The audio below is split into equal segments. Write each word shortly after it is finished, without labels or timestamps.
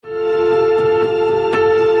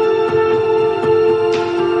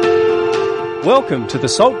Welcome to the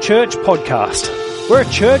Salt Church podcast. We're a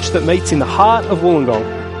church that meets in the heart of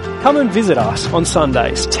Wollongong. Come and visit us on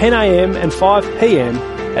Sundays, 10 a.m. and 5 p.m.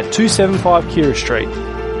 at 275 Kira Street.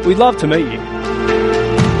 We'd love to meet you.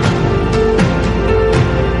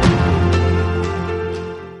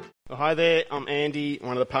 Well, hi there, I'm Andy,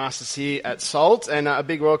 one of the pastors here at Salt, and a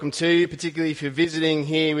big welcome to you, particularly if you're visiting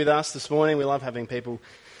here with us this morning. We love having people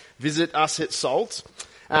visit us at Salt.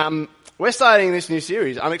 We're starting this new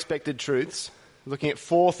series, Unexpected Truths, looking at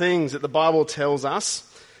 4 things that the Bible tells us,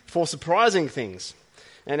 4 surprising things.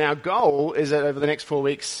 And our goal is that over the next 4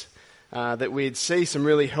 weeks that we'd see some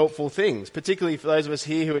really helpful things, particularly for those of us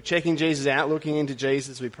here who are checking Jesus out, looking into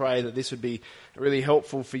Jesus. We pray that this would be really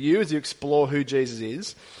helpful for you as you explore who Jesus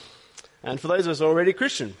is. And for those of us already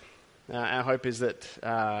Christian, our hope is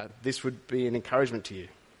that this would be an encouragement to you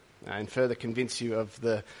and further convince you of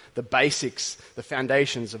the basics, the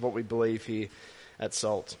foundations of what we believe here at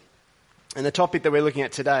Salt. And the topic that we're looking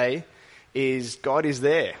at today is God is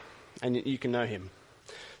there, and you can know him.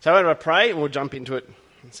 So why don't I pray, and we'll jump into it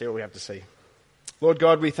and see what we have to see. Lord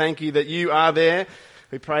God, we thank you that you are there.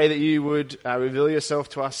 We pray that you would reveal yourself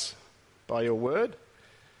to us by your word,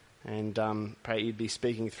 and pray you'd be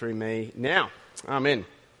speaking through me now. Amen.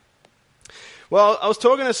 Well, I was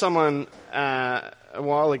talking to someone a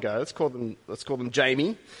while ago. Let's call them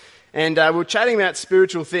Jamie, and we were chatting about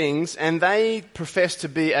spiritual things, and they professed to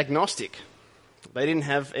be agnostic. They didn't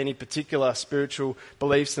have any particular spiritual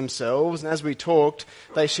beliefs themselves, and as we talked,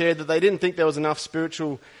 they shared that they didn't think there was enough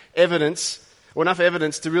spiritual evidence, or enough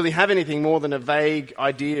evidence to really have anything more than a vague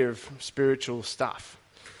idea of spiritual stuff.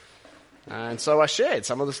 And so I shared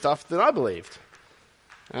some of the stuff that I believed,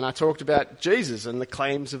 and I talked about Jesus and the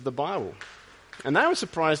claims of the Bible. And they were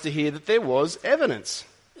surprised to hear that there was evidence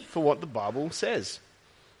for what the Bible says.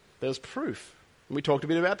 There was proof. And we talked a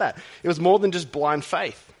bit about that. It was more than just blind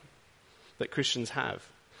faith that Christians have.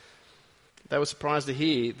 They were surprised to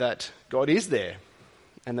hear that God is there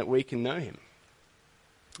and that we can know him.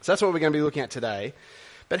 So that's what we're going to be looking at today.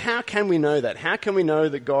 But how can we know that? How can we know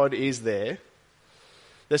that God is there?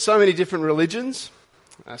 There's so many different religions.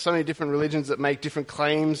 So many different religions that make different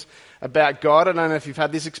claims about God. I don't know if you've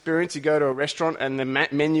had this experience. You go to a restaurant and the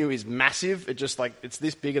menu is massive. It's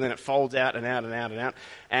this big, and then it folds out and out and out and out.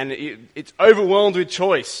 And it's overwhelmed with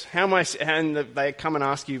choice. And they come and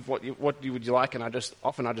ask you what would you like, and I just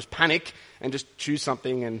panic and just choose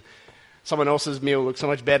something, and someone else's meal looks so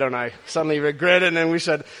much better, and I suddenly regret it and wish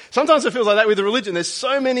I'd... Sometimes it feels like that with the religion. There's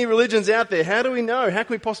so many religions out there. How do we know? How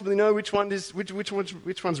can we possibly know which one's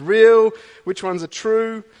real, which ones are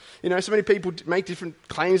true? You know, so many people make different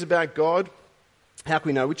claims about God. How can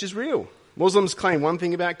we know which is real? Muslims claim one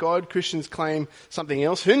thing about God. Christians claim something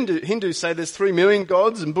else. Hindus say there's 3 million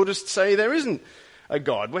gods, and Buddhists say there isn't a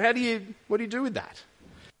God. Well, what do you do with that?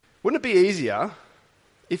 Wouldn't it be easier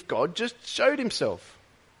if God just showed himself?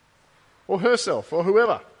 Or herself, or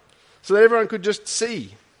whoever, so that everyone could just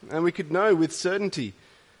see, and we could know with certainty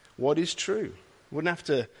what is true. Wouldn't have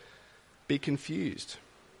to be confused.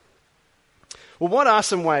 Well, what are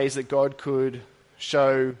some ways that God could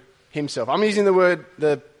show himself? I'm using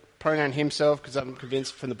the pronoun himself because I'm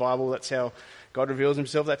convinced from the Bible that's how God reveals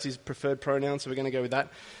himself. That's his preferred pronoun, so we're going to go with that.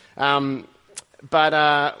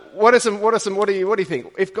 But what do you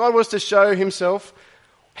think? If God was to show himself,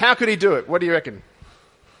 how could he do it? What do you reckon?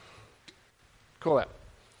 Call out.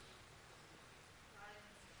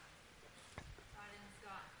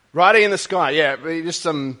 Riding in the sky, yeah. Just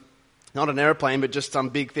not an aeroplane, but just some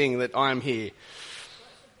big thing that I am here.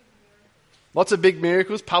 Lots of big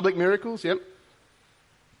miracles, public miracles, yep.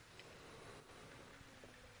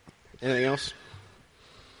 Anything else?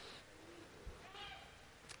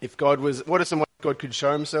 If God was, what are some ways God could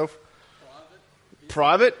show himself?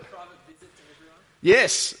 Private?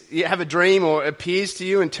 Yes, you have a dream or appears to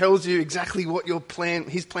you and tells you exactly what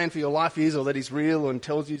his plan for your life is, or that he's real, and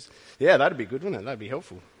tells you, yeah, that'd be good, wouldn't it? That'd be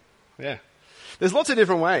helpful. Yeah. There's lots of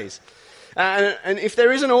different ways. And if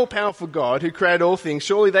there is an all-powerful God who created all things,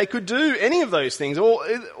 surely they could do any of those things,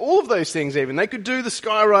 all of those things even. They could do the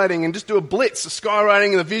skywriting and just do a blitz, the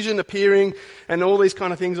skywriting and the vision appearing and all these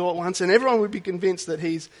kind of things all at once, and everyone would be convinced that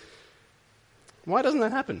why doesn't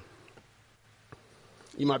that happen?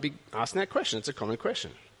 You might be asking that question. It's a common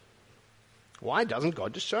question. Why doesn't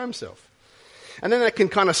God just show himself? And then that can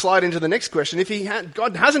kind of slide into the next question. If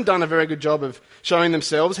God hasn't done a very good job of showing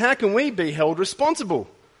themselves, how can we be held responsible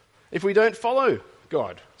if we don't follow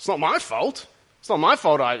God? It's not my fault. It's not my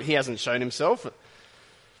fault he hasn't shown himself.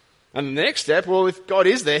 And the next step, well, if God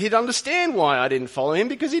is there, he'd understand why I didn't follow him,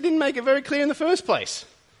 because he didn't make it very clear in the first place.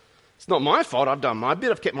 It's not my fault. I've done my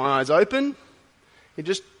bit. I've kept my eyes open.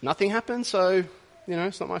 Nothing happened, so...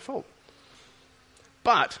 it's not my fault.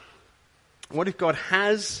 But what if God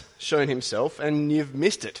has shown himself and you've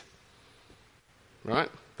missed it? Right?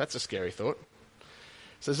 That's a scary thought.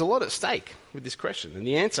 So there's a lot at stake with this question, and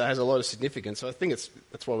the answer has a lot of significance. So I think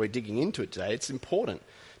that's why we're digging into it today. It's important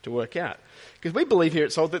to work out. Because we believe here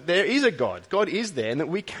at Salt that there is a God. God is there and that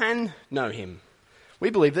we can know him.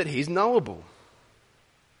 We believe that he's knowable.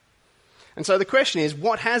 And so the question is,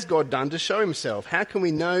 what has God done to show himself? How can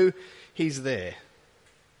we know he's there?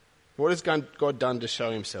 What has God done to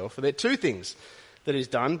show himself? Well, there are two things that he's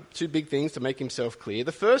done, two big things to make himself clear.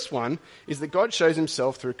 The first one is that God shows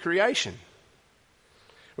himself through creation.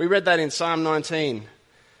 We read that in Psalm 19.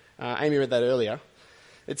 Amy read that earlier.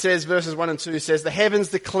 It says, verses 1 and 2 says, "The heavens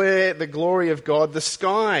declare the glory of God, the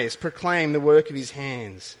skies proclaim the work of his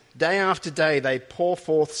hands. Day after day they pour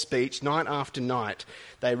forth speech, night after night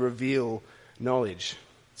they reveal knowledge."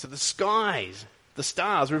 So the skies, the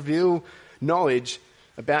stars reveal knowledge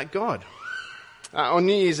about God. On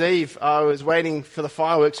New Year's Eve, I was waiting for the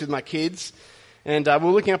fireworks with my kids, and we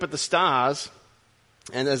were looking up at the stars,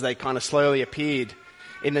 and as they kind of slowly appeared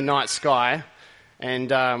in the night sky,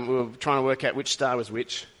 and we were trying to work out which star was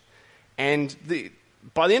which. And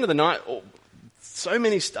by the end of the night, so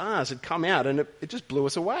many stars had come out, and it just blew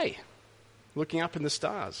us away, looking up in the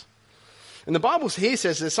stars. And the Bible here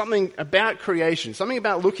says there's something about creation, something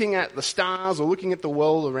about looking at the stars or looking at the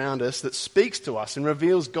world around us that speaks to us and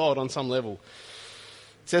reveals God on some level.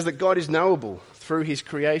 It says that God is knowable through his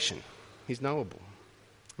creation. He's knowable.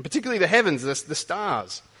 And particularly the heavens, the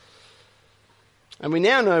stars. And we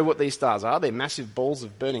now know what these stars are. They're massive balls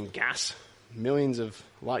of burning gas, millions of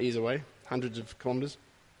light years away, hundreds of kilometres.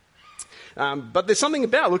 But there's something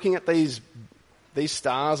about looking at these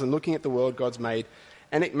stars and looking at the world God's made,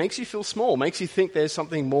 and it makes you feel small, makes you think there's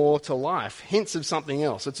something more to life, hints of something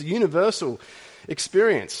else. It's a universal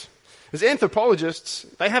experience. As anthropologists,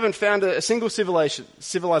 they haven't found a single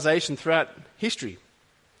civilization throughout history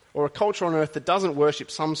or a culture on earth that doesn't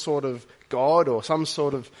worship some sort of God or some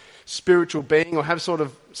sort of spiritual being or have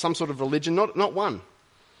some sort of religion. Not one.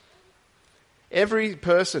 Every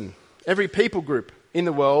person, every people group in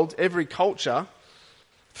the world, every culture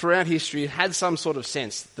throughout history had some sort of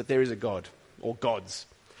sense that there is a God or gods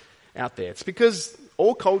out there. It's because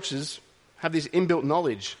all cultures have this inbuilt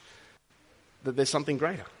knowledge that there's something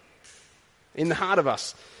greater. In the heart of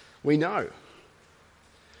us, we know.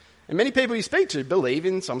 And many people you speak to believe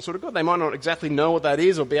in some sort of God. They might not exactly know what that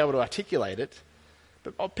is or be able to articulate it,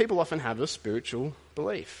 but people often have a spiritual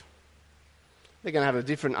belief. They're going to have a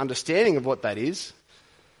different understanding of what that is.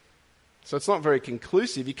 So it's not very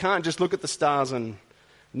conclusive. You can't just look at the stars and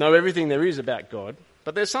know everything there is about God,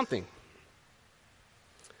 but there's something.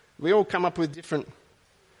 We all come up with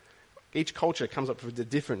each culture comes up with a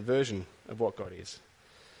different version of what God is.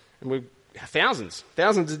 And we have thousands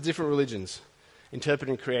of different religions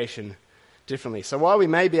interpreting creation differently. So while we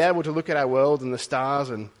may be able to look at our world and the stars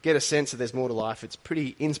and get a sense that there's more to life, it's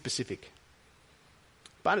pretty inspecific.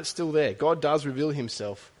 But it's still there. God does reveal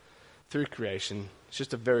himself through creation. It's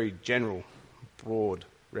just a very general, broad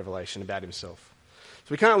revelation about himself. So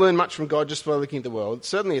we can't learn much from God just by looking at the world. It's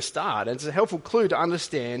certainly a start, and it's a helpful clue to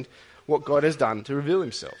understand what God has done to reveal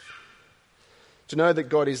himself. To know that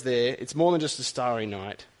God is there, it's more than just a starry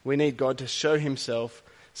night. We need God to show himself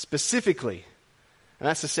specifically. And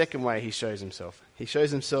that's the second way he shows himself. He shows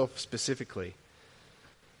himself specifically.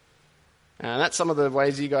 And that's some of the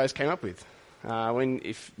ways you guys came up with.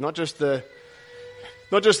 If not just the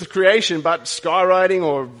creation, but skywriting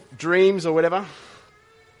or dreams or whatever.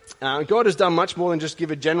 God has done much more than just give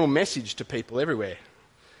a general message to people everywhere.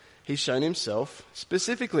 He's shown himself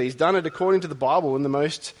specifically. He's done it according to the Bible in the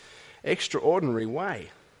most extraordinary way.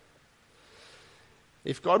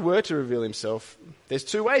 If God were to reveal himself, there's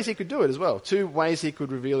two ways he could do it as well. Two ways he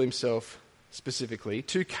could reveal himself specifically.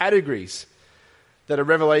 Two categories that a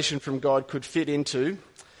revelation from God could fit into.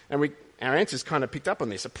 And our answers kind of picked up on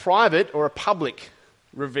this. A private or a public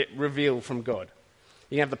reveal from God.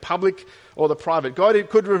 You can have the public or the private. God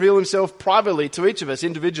could reveal himself privately to each of us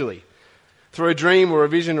individually. Through a dream or a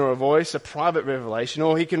vision or a voice, a private revelation.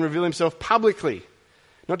 Or he can reveal himself publicly.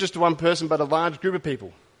 Not just to one person, but a large group of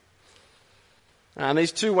people. And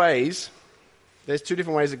these two ways, there's two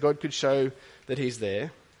different ways that God could show that he's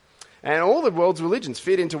there. And all the world's religions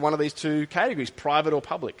fit into one of these two categories, private or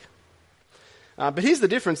public. But here's the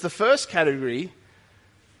difference. The first category,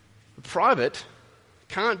 private,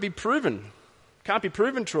 can't be proven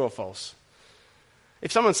true or false.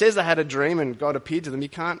 If someone says they had a dream and God appeared to them, you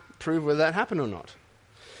can't prove whether that happened or not.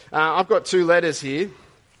 I've got two letters here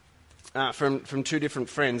from two different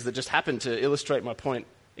friends that just happen to illustrate my point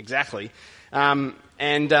exactly.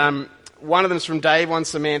 one of them's from Dave, one's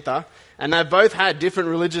Samantha, and they've both had different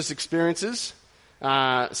religious experiences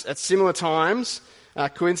at similar times,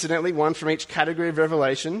 coincidentally, one from each category of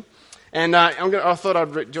revelation. And I thought I'll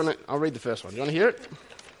read the first one. Do you want to hear it?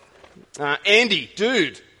 Andy,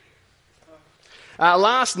 dude.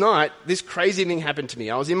 Last night, this crazy thing happened to me.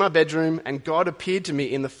 I was in my bedroom, and God appeared to me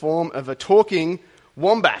in the form of a talking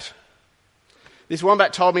wombat. This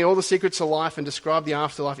wombat told me all the secrets of life and described the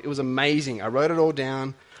afterlife. It was amazing. I wrote it all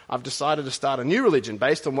down. I've decided to start a new religion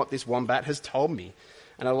based on what this wombat has told me.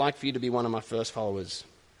 And I'd like for you to be one of my first followers.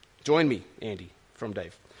 Join me, Andy, from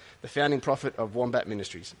Dave, the founding prophet of Wombat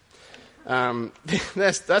Ministries.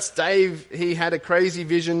 That's Dave. He had a crazy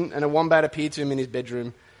vision, and a wombat appeared to him in his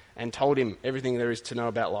bedroom and told him everything there is to know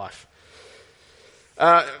about life.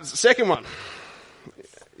 Second one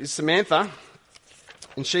is Samantha,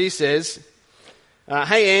 and she says,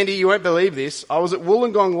 hey Andy, you won't believe this. I was at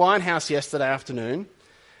Wollongong Lighthouse yesterday afternoon,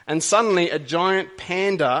 and suddenly a giant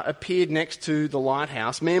panda appeared next to the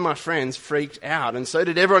lighthouse. Me and my friends freaked out, and so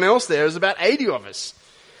did everyone else there. There was about 80 of us.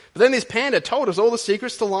 But then this panda told us all the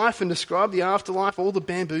secrets to life and described the afterlife, all the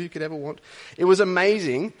bamboo you could ever want. It was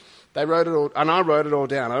amazing. They wrote it all, and I wrote it all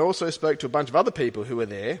down. I also spoke to a bunch of other people who were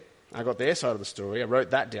there. I got their side of the story. I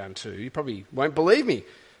wrote that down too. You probably won't believe me.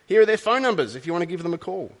 Here are their phone numbers if you want to give them a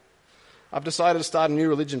call. I've decided to start a new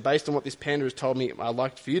religion based on what this panda has told me. I'd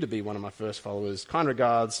like for you to be one of my first followers. Kind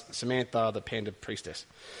regards, Samantha, the panda priestess.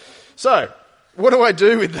 So, what do I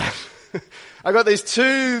do with that? I got these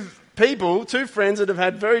two friends that have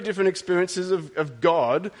had very different experiences of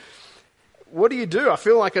God. What do? I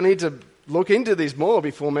feel like I need to look into this more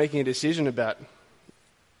before making a decision about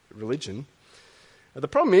religion. The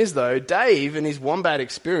problem is, though, Dave and his wombat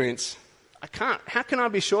experience, how can I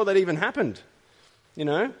be sure that even happened? You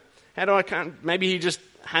know? Maybe he just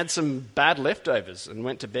had some bad leftovers and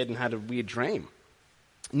went to bed and had a weird dream.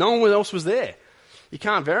 No one else was there. You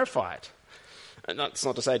can't verify it. And that's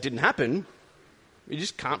not to say it didn't happen. You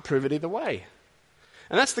just can't prove it either way.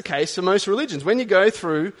 And that's the case for most religions. When you go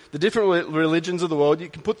through the different religions of the world, you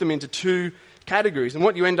can put them into two categories. And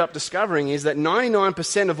what you end up discovering is that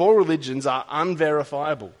 99% of all religions are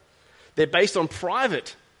unverifiable. They're based on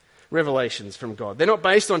private revelations from God. They're not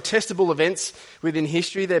based on testable events within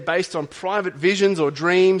history. They're based on private visions or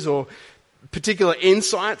dreams or particular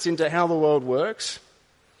insights into how the world works.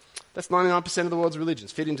 That's 99% of the world's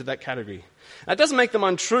religions fit into that category. That doesn't make them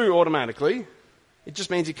untrue automatically. It just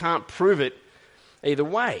means you can't prove it either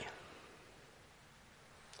way.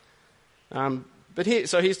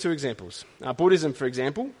 Here's two examples. Buddhism, for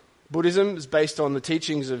example. Buddhism is based on the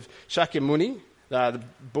teachings of Shakyamuni, the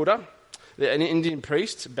Buddha, an Indian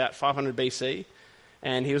priest, about 500 BC,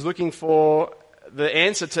 and he was looking for the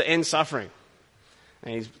answer to end suffering.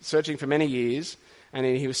 And he's searching for many years, and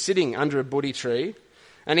he was sitting under a Bodhi tree,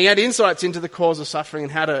 and he had insights into the cause of suffering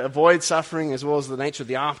and how to avoid suffering, as well as the nature of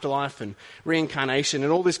the afterlife and reincarnation,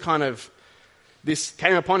 and all this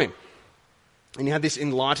came upon him. And he had this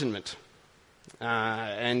enlightenment.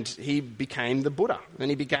 And he became the Buddha. And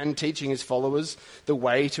he began teaching his followers the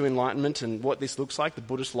way to enlightenment and what this looks like, the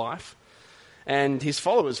Buddhist life. And his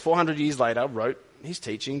followers, 400 years later, wrote his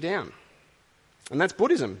teaching down. And that's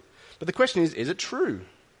Buddhism. But the question is it true?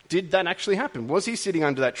 Did that actually happen? Was he sitting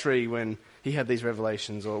under that tree when he had these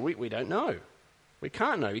revelations? Or we don't know. We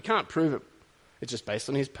can't know. We can't prove it. It's just based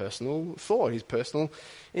on his personal thought, his personal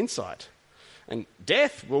insight. And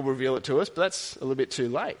death will reveal it to us, but that's a little bit too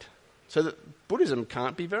late. So that Buddhism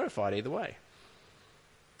can't be verified either way.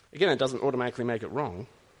 Again, it doesn't automatically make it wrong.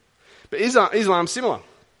 But Islam's similar.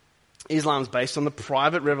 Islam's based on the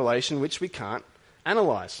private revelation which we can't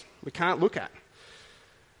analyse, we can't look at.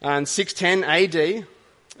 In 610 AD,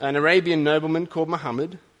 an Arabian nobleman called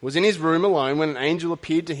Muhammad was in his room alone when an angel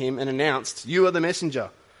appeared to him and announced, "You are the messenger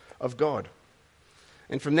of God."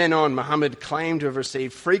 And from then on, Muhammad claimed to have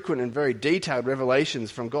received frequent and very detailed revelations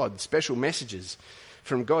from God, special messages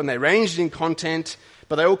from God. And they ranged in content,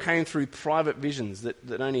 but they all came through private visions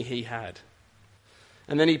that only he had.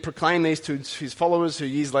 And then he proclaimed these to his followers, who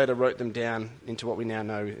years later wrote them down into what we now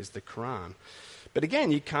know as the Quran. But again,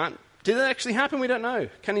 did that actually happen? We don't know.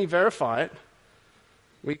 Can he verify it?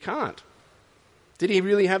 We can't. Did he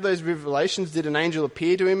really have those revelations? Did an angel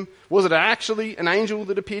appear to him? Was it actually an angel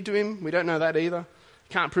that appeared to him? We don't know that either.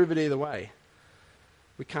 Can't prove it either way.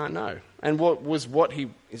 We can't know. And what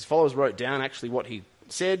his followers wrote down actually what he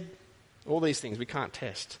said? All these things we can't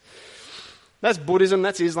test. That's Buddhism,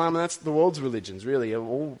 that's Islam, and that's the world's religions, really, are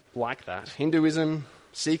all like that. Hinduism,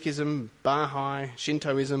 Sikhism, Baha'i,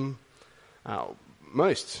 Shintoism,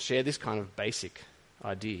 most share this kind of basic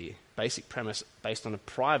idea, basic premise based on a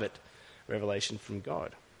private revelation from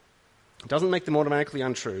God. It doesn't make them automatically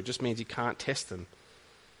untrue. It just means you can't test them.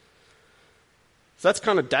 So that's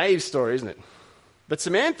kind of Dave's story, isn't it? But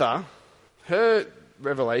Samantha, her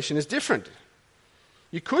revelation is different.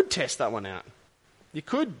 You could test that one out. You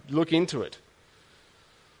could look into it.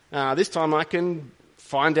 This time I can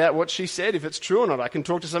find out what she said, if it's true or not. I can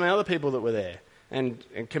talk to some other people that were there and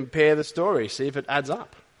compare the story, see if it adds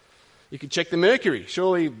up. You could check the Mercury.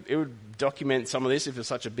 Surely it would document some of this if it's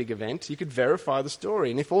such a big event. You could verify the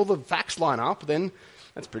story. And if all the facts line up, then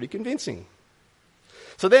that's pretty convincing.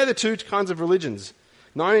 So they're the two kinds of religions.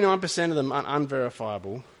 99% of them are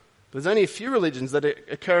unverifiable. There's only a few religions that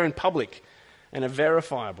occur in public and are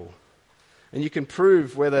verifiable. And you can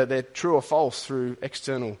prove whether they're true or false through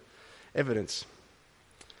external evidence.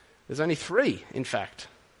 There's only three, in fact.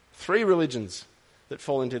 Three religions that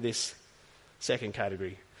fall into this second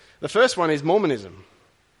category. The first one is Mormonism.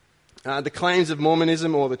 The claims of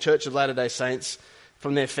Mormonism, or the Church of Latter-day Saints,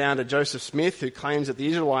 from their founder Joseph Smith, who claims that the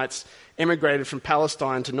Israelites emigrated from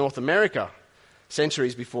Palestine to North America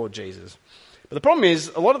centuries before Jesus. But the problem is,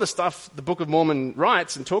 a lot of the stuff the Book of Mormon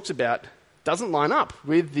writes and talks about doesn't line up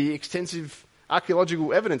with the extensive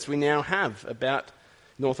archaeological evidence we now have about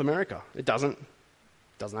North America. It doesn't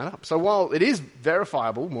add up. So while it is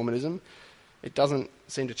verifiable, Mormonism, it doesn't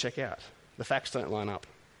seem to check out. The facts don't line up.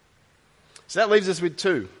 So that leaves us with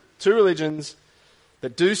two religions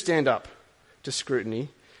that do stand up to scrutiny,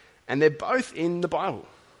 and they're both in the Bible.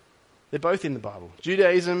 They're both in the Bible.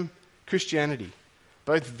 Judaism, Christianity,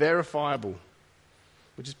 both verifiable,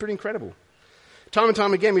 which is pretty incredible. Time and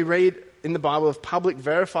time again we read in the Bible of public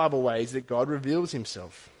verifiable ways that God reveals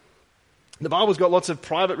himself. The Bible's got lots of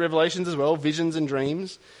private revelations as well, visions and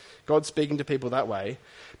dreams, God speaking to people that way.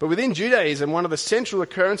 But within Judaism, one of the central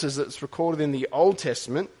occurrences that's recorded in the Old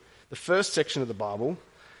Testament, the first section of the Bible,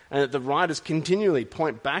 and that the writers continually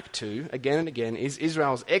point back to again and again, is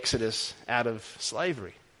Israel's exodus out of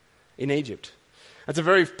slavery in Egypt. It's a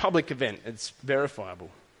very public event. It's verifiable.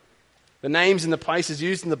 The names and the places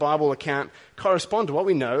used in the Bible account correspond to what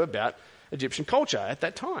we know about Egyptian culture at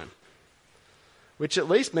that time, which at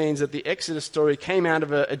least means that the Exodus story came out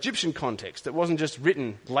of an Egyptian context. It wasn't just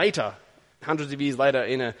written later, hundreds of years later,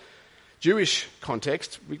 in a Jewish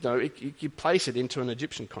context. You place it into an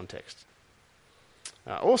Egyptian context.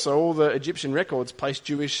 Also, all the Egyptian records place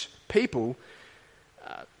Jewish people,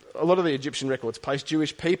 a lot of the Egyptian records place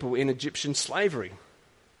Jewish people in Egyptian slavery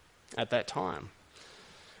at that time.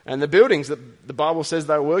 And the buildings that the Bible says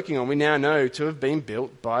they were working on, we now know to have been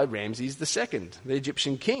built by Ramses II, the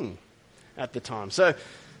Egyptian king at the time. So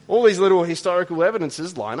all these little historical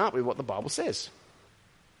evidences line up with what the Bible says.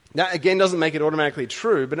 That, again, doesn't make it automatically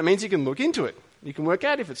true, but it means you can look into it. You can work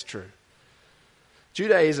out if it's true.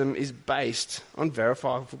 Judaism is based on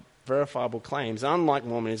verifiable claims. Unlike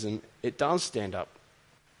Mormonism, it does stand up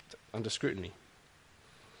under scrutiny.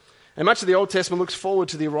 And much of the Old Testament looks forward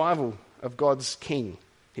to the arrival of God's king,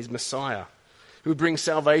 his Messiah, who would bring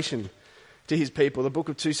salvation to his people. The book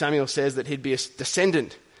of 2 Samuel says that he'd be a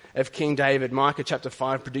descendant of King David. Micah chapter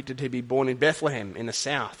 5 predicted he'd be born in Bethlehem in the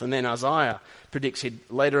south. And then Isaiah predicts he'd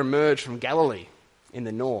later emerge from Galilee in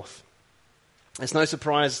the north. It's no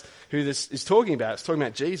surprise who this is talking about. It's talking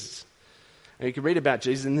about Jesus. And you can read about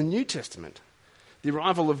Jesus in the New Testament. The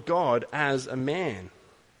arrival of God as a man.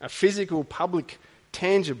 A physical, public,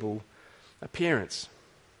 tangible appearance.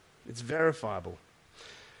 It's verifiable.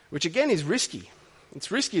 Which again is risky.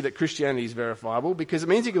 It's risky that Christianity is verifiable because it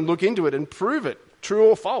means you can look into it and prove it, true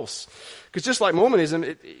or false. Because just like Mormonism,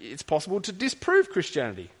 it's possible to disprove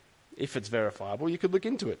Christianity. If it's verifiable, you could look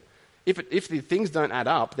into it. If the things don't add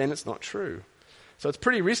up, then it's not true. So it's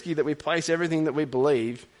pretty risky that we place everything that we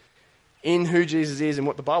believe in who Jesus is and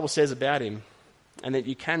what the Bible says about him, and that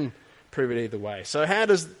you can prove it either way. So how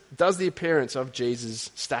does the appearance of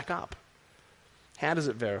Jesus stack up? How does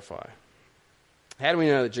it verify? How do we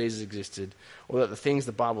know that Jesus existed, or that the things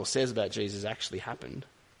the Bible says about Jesus actually happened?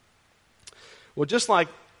 Well, just like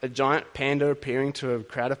a giant panda appearing to a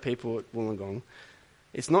crowd of people at Wollongong,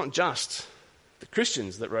 it's not just the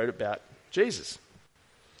Christians that wrote about Jesus.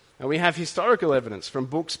 And we have historical evidence from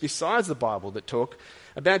books besides the Bible that talk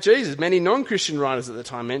about Jesus. Many non-Christian writers at the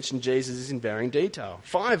time mentioned Jesus in varying detail.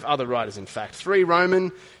 5 other writers, in fact. 3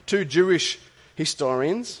 Roman, 2 Jewish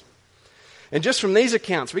historians. And just from these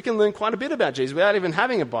accounts, we can learn quite a bit about Jesus without even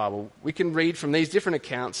having a Bible. We can read from these different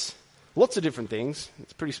accounts lots of different things.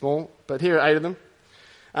 It's pretty small, but here are 8 of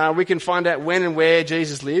them. We can find out when and where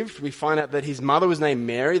Jesus lived. We find out that his mother was named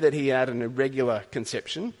Mary, that he had an irregular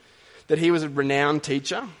conception, that he was a renowned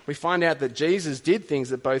teacher. We find out that Jesus did things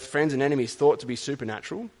that both friends and enemies thought to be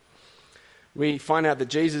supernatural. We find out that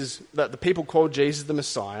the people called Jesus the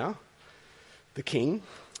Messiah, the King.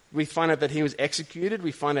 We find out that he was executed.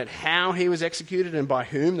 We find out how he was executed and by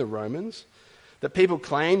whom, the Romans. That people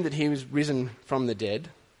claimed that he was risen from the dead.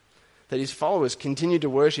 That his followers continued to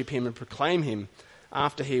worship him and proclaim him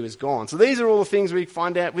after he was gone. So these are all the things we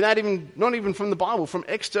find out not even from the Bible, from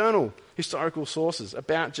external historical sources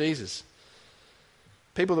about Jesus.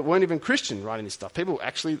 People that weren't even Christian writing this stuff. People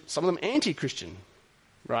actually, some of them anti-Christian,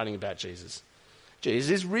 writing about Jesus.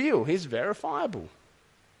 Jesus is real. He's verifiable.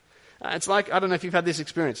 It's like, I don't know if you've had this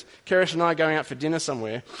experience. Keresh and I are going out for dinner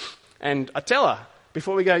somewhere, and I tell her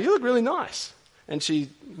before we go, "You look really nice." And she,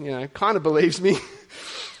 kind of believes me.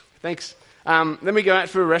 Thanks. Then we go out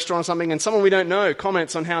for a restaurant or something, and someone we don't know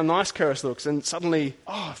comments on how nice Keresh looks, and suddenly,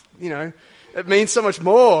 it means so much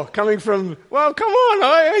more coming from, well, come on,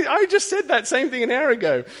 I just said that same thing an hour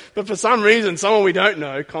ago. But for some reason, someone we don't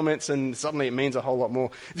know comments, and suddenly it means a whole lot more.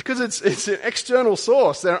 It's because it's an external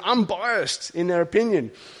source. They're unbiased in their opinion.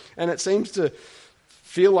 And it seems to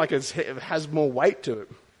feel like it has more weight to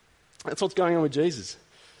it. That's what's going on with Jesus.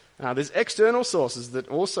 There's external sources that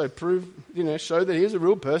also show that he is a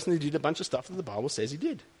real person who did a bunch of stuff that the Bible says he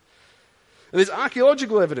did. And there's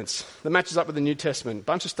archaeological evidence that matches up with the New Testament. A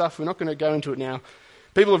bunch of stuff, we're not going to go into it now.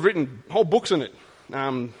 People have written whole books on it.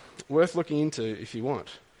 Worth looking into if you want.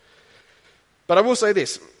 But I will say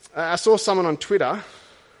this. I saw someone on Twitter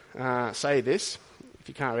say this, if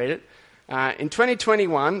you can't read it. In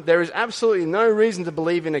 2021, there is absolutely no reason to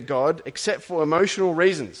believe in a God except for emotional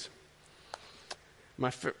reasons. My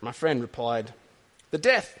friend replied,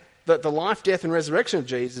 the life, death and resurrection of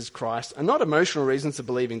Jesus Christ are not emotional reasons to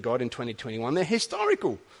believe in God in 2021. They're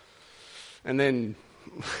historical. And then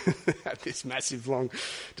had this massive long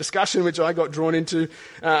discussion which I got drawn into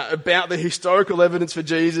about the historical evidence for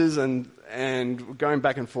Jesus and going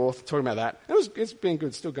back and forth, talking about that. It's been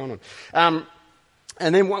good, still going on.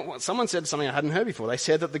 And then someone said something I hadn't heard before. They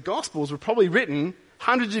said that the Gospels were probably written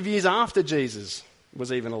hundreds of years after Jesus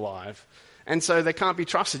was even alive. And so they can't be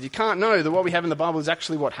trusted. You can't know that what we have in the Bible is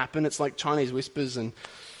actually what happened. It's like Chinese whispers, and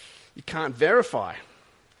you can't verify,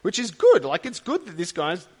 which is good. Like, it's good that this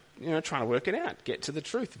guy's trying to work it out, get to the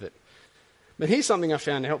truth of it. But here's something I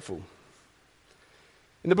found helpful.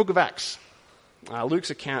 In the book of Acts, Luke's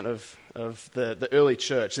account of the early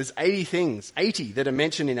church, there's 80 that are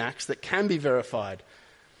mentioned in Acts that can be verified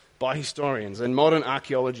by historians and modern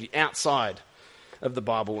archaeology outside of the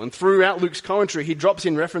Bible. And throughout Luke's commentary, he drops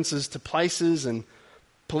in references to places and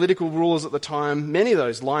political rulers at the time. Many of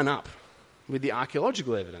those line up with the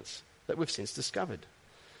archaeological evidence that we've since discovered.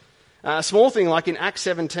 A small thing like in Acts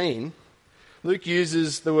 17, Luke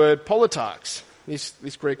uses the word politarchs,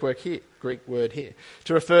 this Greek word here,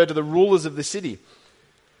 to refer to the rulers of the city.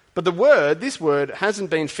 But this word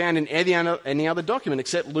hasn't been found in any other document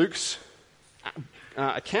except Luke's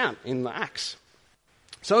account in the Acts.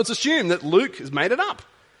 So it's assumed that Luke has made it up.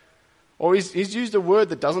 Or he's used a word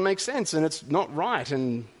that doesn't make sense and it's not right.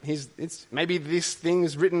 And maybe this thing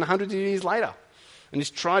is written 100 years later. And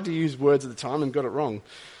he's tried to use words at the time and got it wrong.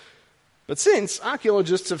 But since,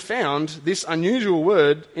 archaeologists have found this unusual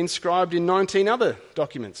word inscribed in 19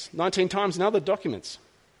 times in other documents.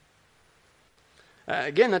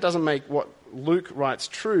 Again, that doesn't make what Luke writes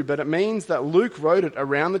true, but it means that Luke wrote it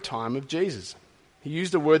around the time of Jesus. He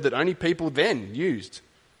used a word that only people then used.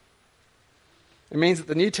 It means that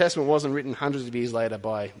the New Testament wasn't written hundreds of years later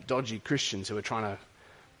by dodgy Christians who were trying to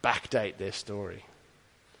backdate their story.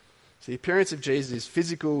 So the appearance of Jesus is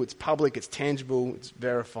physical, it's public, it's tangible, it's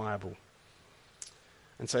verifiable.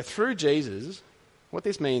 And so through Jesus, what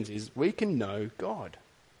this means is we can know God.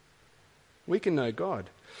 We can know God.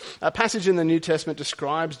 A passage in the New Testament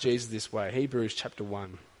describes Jesus this way, Hebrews chapter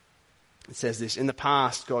 1. It says this, "In the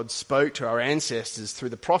past, God spoke to our ancestors through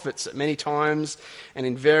the prophets at many times and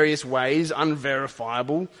in various ways,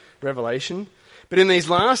 unverifiable revelation. But in these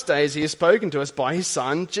last days, he has spoken to us by his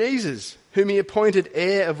Son, Jesus, whom he appointed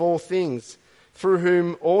heir of all things, through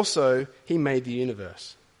whom also he made the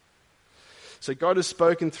universe." So God has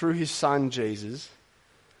spoken through his Son, Jesus,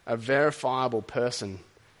 a verifiable person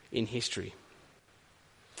in history.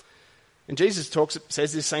 And Jesus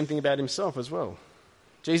says this same thing about himself as well.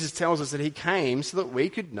 Jesus tells us that he came so that we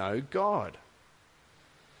could know God.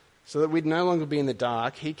 So that we'd no longer be in the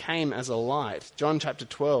dark. He came as a light. John chapter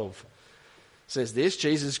 12 says this.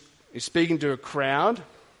 Jesus is speaking to a crowd.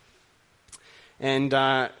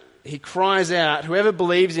 And he cries out, "Whoever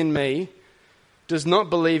believes in me does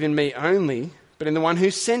not believe in me only, but in the one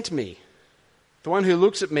who sent me. The one who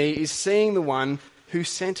looks at me is seeing the one who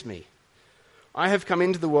sent me. I have come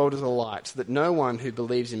into the world as a light, so that no one who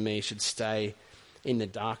believes in me should stay in the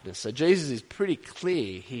darkness." So Jesus is pretty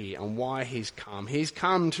clear here on why he's come. He's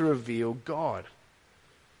come to reveal God.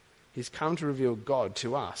 He's come to reveal God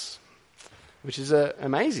to us, which is an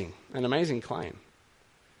amazing claim.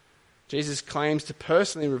 Jesus claims to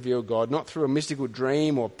personally reveal God, not through a mystical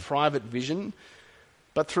dream or private vision,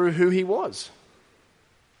 but through who he was,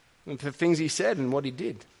 and the things he said and what he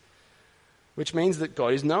did, which means that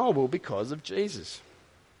God is knowable because of Jesus.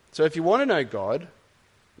 So if you want to know God,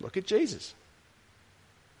 look at Jesus.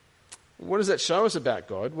 What does that show us about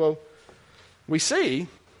God? Well, we see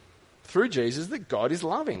through Jesus that God is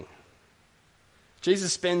loving.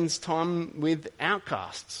 Jesus spends time with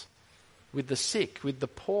outcasts, with the sick, with the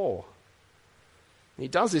poor. He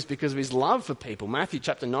does this because of his love for people. Matthew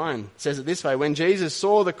chapter 9 says it this way: when Jesus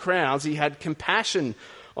saw the crowds, he had compassion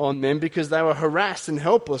on them because they were harassed and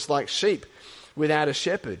helpless like sheep without a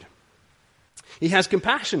shepherd. He has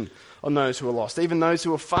compassion on those who are lost, even those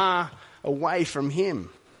who are far away from him.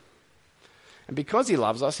 And because he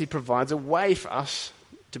loves us, he provides a way for us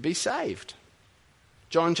to be saved.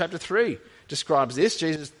 John chapter 3 describes this.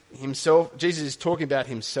 Jesus is talking about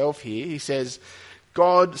himself here. He says,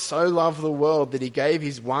 God so loved the world that he gave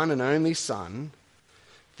his one and only Son,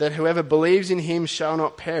 that whoever believes in him shall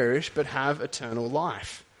not perish but have eternal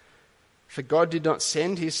life. For God did not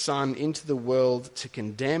send his Son into the world to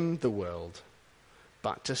condemn the world,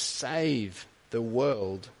 but to save the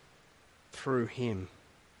world through him.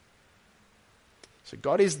 So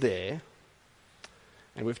God is there,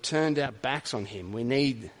 and we've turned our backs on him. We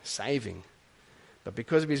need saving. But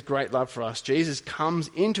because of his great love for us, Jesus comes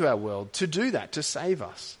into our world to do that, to save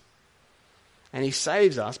us. And he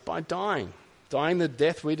saves us by dying the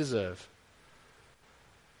death we deserve.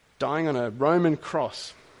 Dying on a Roman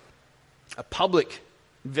cross, a public,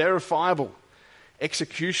 verifiable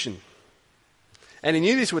execution. And he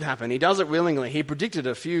knew this would happen. He does it willingly. He predicted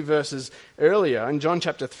a few verses earlier. In John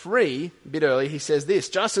chapter 3, a bit earlier, he says this: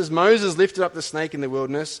 just as Moses lifted up the snake in the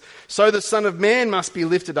wilderness, so the Son of Man must be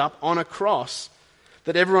lifted up on a cross,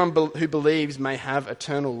 that everyone who believes may have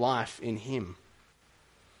eternal life in him.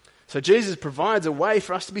 So Jesus provides a way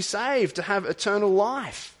for us to be saved, to have eternal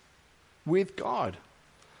life with God,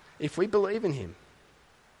 if we believe in him.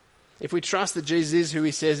 If we trust that Jesus is who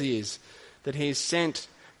he says he is, that he is sent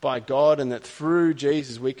by God, and that through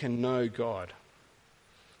Jesus we can know God.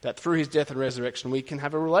 That through his death and resurrection we can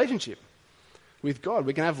have a relationship with God.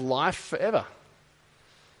 We can have life forever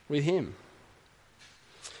with him.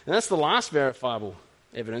 And that's the last verifiable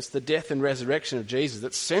evidence, the death and resurrection of Jesus.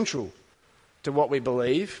 That's central to what we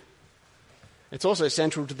believe. It's also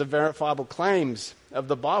central to the verifiable claims of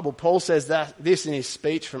the Bible. Paul says this in his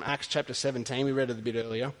speech from Acts chapter 17, we read it a bit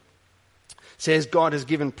earlier. Says God has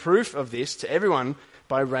given proof of this to everyone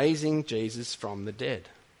by raising Jesus from the dead.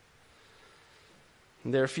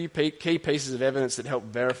 And there are a few key pieces of evidence that help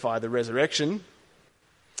verify the resurrection.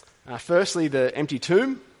 Firstly, the empty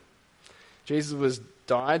tomb. Jesus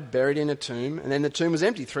died, buried in a tomb, and then the tomb was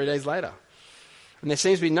empty 3 days later. And there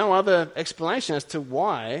seems to be no other explanation as to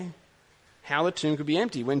how the tomb could be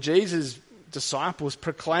empty. When Jesus' disciples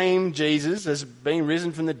proclaimed Jesus as being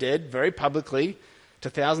risen from the dead very publicly to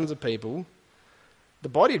thousands of people, the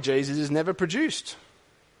body of Jesus is never produced.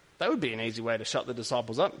 That would be an easy way to shut the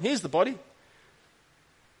disciples up. Here's the body.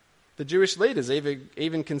 The Jewish leaders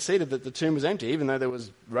even conceded that the tomb was empty, even though there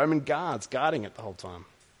was Roman guards guarding it the whole time.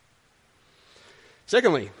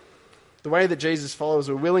 Secondly, the way that Jesus' followers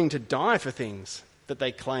were willing to die for things that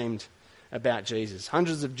they claimed about Jesus.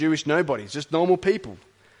 Hundreds of Jewish nobodies, just normal people,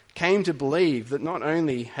 came to believe that not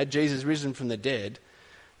only had Jesus risen from the dead,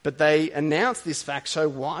 but they announced this fact so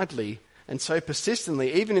widely and so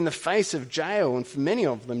persistently, even in the face of jail and for many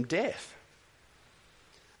of them, death.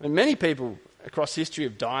 And many people across history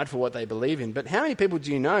have died for what they believe in, but how many people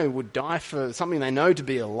do you know would die for something they know to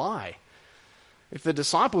be a lie? If the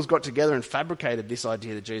disciples got together and fabricated this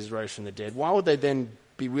idea that Jesus rose from the dead, why would they then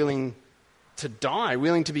be willing to die,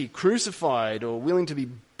 willing to be crucified, or willing to be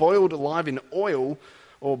boiled alive in oil,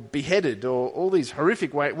 or beheaded, or all these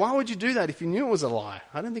horrific ways? Why would you do that if you knew it was a lie?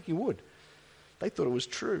 I don't think you would. They thought it was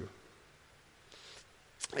true.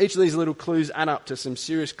 Each of these little clues add up to some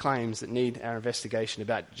serious claims that need our investigation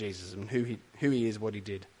about Jesus and who he is, what he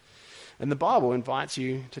did. And the Bible invites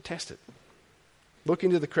you to test it. Look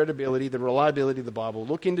into the credibility, the reliability of the Bible.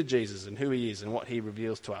 Look into Jesus and who he is and what he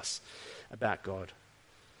reveals to us about God.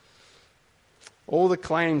 All the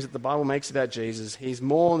claims that the Bible makes about Jesus, he's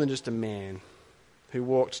more than just a man who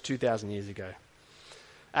walked 2,000 years ago.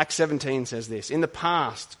 Acts 17 says this: in the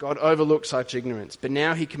past, God overlooked such ignorance, but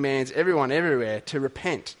now he commands everyone everywhere to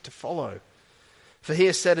repent, to follow. For he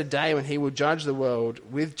has set a day when he will judge the world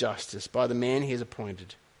with justice by the man he has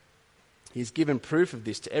appointed. He has given proof of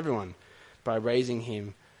this to everyone by raising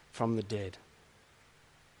him from the dead.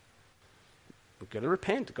 we've got to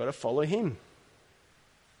repent, we've got to follow him.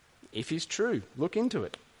 If he's true, look into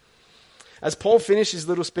it. As Paul finished his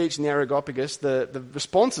little speech in the Areopagus, the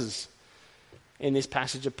responses in this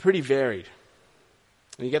passage are pretty varied.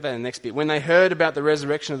 And you get that in the next bit. When they heard about the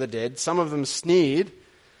resurrection of the dead, some of them sneered,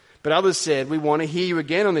 but others said, we want to hear you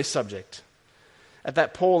again on this subject. At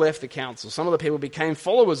that, Paul left the council. Some of the people became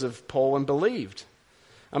followers of Paul and believed.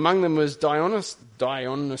 Among them was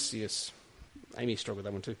Dionysius. Amy struggled with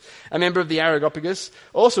that one too. A member of the Areopagus.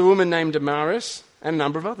 Also a woman named Damaris and a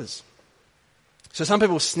number of others. So some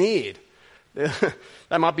people sneered.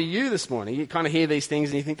 That might be you this morning. You kind of hear these things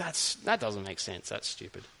and you think, that doesn't make sense. That's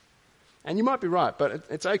stupid. And you might be right, but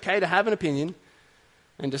it's okay to have an opinion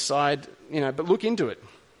and decide, but look into it.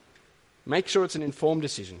 Make sure it's an informed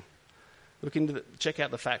decision. Check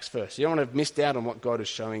out the facts first. You don't want to have missed out on what God is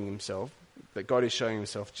showing himself, but God is showing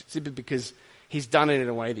himself simply because he's done it in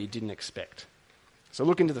a way that you didn't expect. So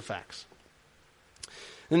look into the facts.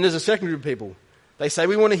 Then there's a second group of people. They say,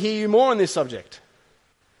 we want to hear you more on this subject.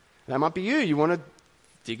 That might be you. You want to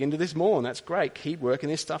dig into this more, and that's great. Keep working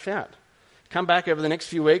this stuff out. Come back over the next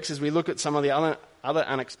few weeks as we look at some of the other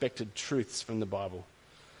unexpected truths from the Bible.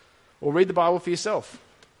 Or read the Bible for yourself.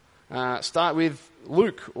 Start with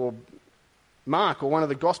Luke or Mark or one of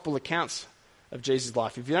the gospel accounts of Jesus'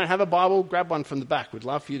 life. If you don't have a Bible, grab one from the back. We'd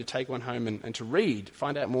love for you to take one home and to read,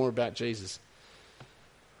 find out more about Jesus.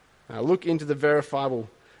 Look into the verifiable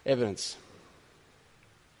evidence.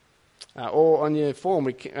 Or on your form,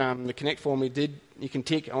 the Connect form we did, you can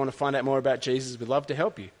tick, I want to find out more about Jesus. We'd love to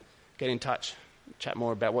help you. Get in touch, chat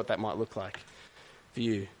more about what that might look like for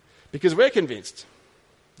you. Because we're convinced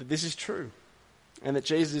that this is true and that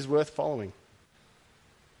Jesus is worth following.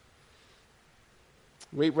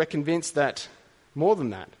 We're convinced that, more than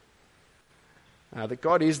that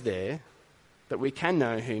God is there, that we can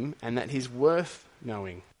know him, and that he's worth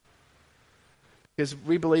knowing. Because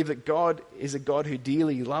we believe that God is a God who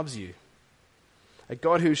dearly loves you. A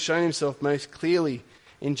God who's shown himself most clearly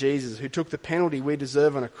in Jesus, who took the penalty we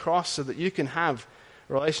deserve on a cross so that you can have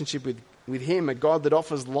a relationship with him, a God that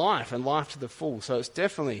offers life and life to the full. So it's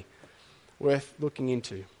definitely worth looking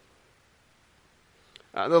into.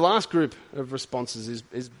 The last group of responses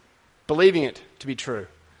is believing it to be true,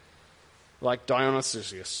 like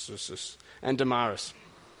Dionysius and Damaris.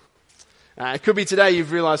 It could be today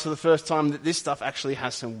you've realised for the first time that this stuff actually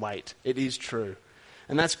has some weight. It is true.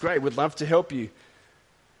 And that's great. We'd love to help you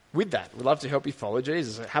with that. We'd love to help you follow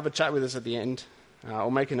Jesus. Have a chat with us at the end,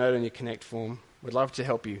 or make a note on your Connect form. We'd love to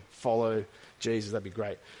help you follow Jesus. That'd be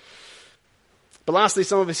great. But lastly,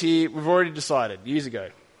 some of us here, we've already decided years ago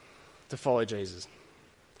to follow Jesus.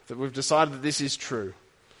 That we've decided that this is true.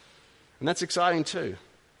 And that's exciting too.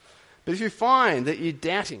 But if you find that you're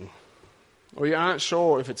doubting, or you aren't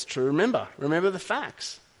sure if it's true, remember the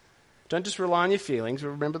facts. Don't just rely on your feelings, but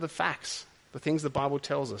remember the facts, the things the Bible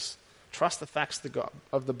tells us. Trust the facts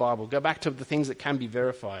of the Bible. Go back to the things that can be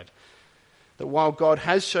verified. That while God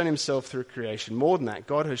has shown himself through creation, more than that,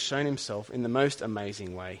 God has shown himself in the most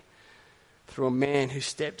amazing way through a man who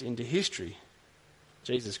stepped into history,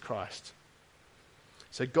 Jesus Christ.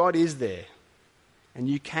 So God is there, and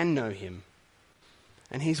you can know him,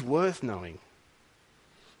 and he's worth knowing.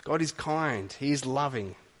 God is kind, he is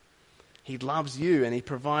loving, he loves you, and he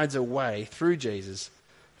provides a way through Jesus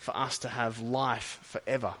for us to have life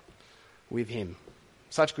forever with him.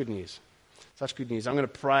 Such good news. Such good news. I'm going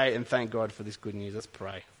to pray and thank God for this good news. Let's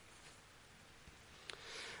pray.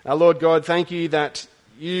 Our Lord God, thank you that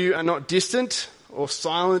you are not distant or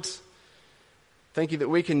silent. Thank you that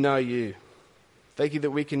we can know you. Thank you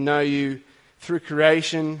that we can know you through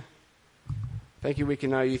creation. Thank you we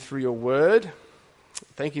can know you through your word.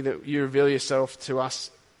 Thank you that you reveal yourself to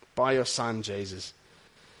us by your Son, Jesus.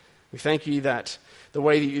 We thank you that the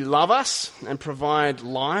way that you love us and provide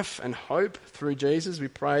life and hope through Jesus. We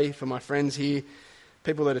pray for my friends here,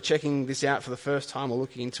 people that are checking this out for the first time or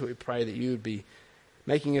looking into it. We pray that you would be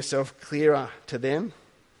making yourself clearer to them.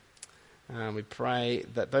 We pray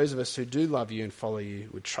that those of us who do love you and follow you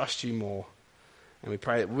would trust you more. And we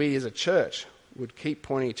pray that we as a church would keep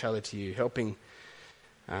pointing each other to you, helping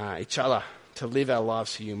each other to live our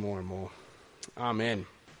lives for you more and more. Amen.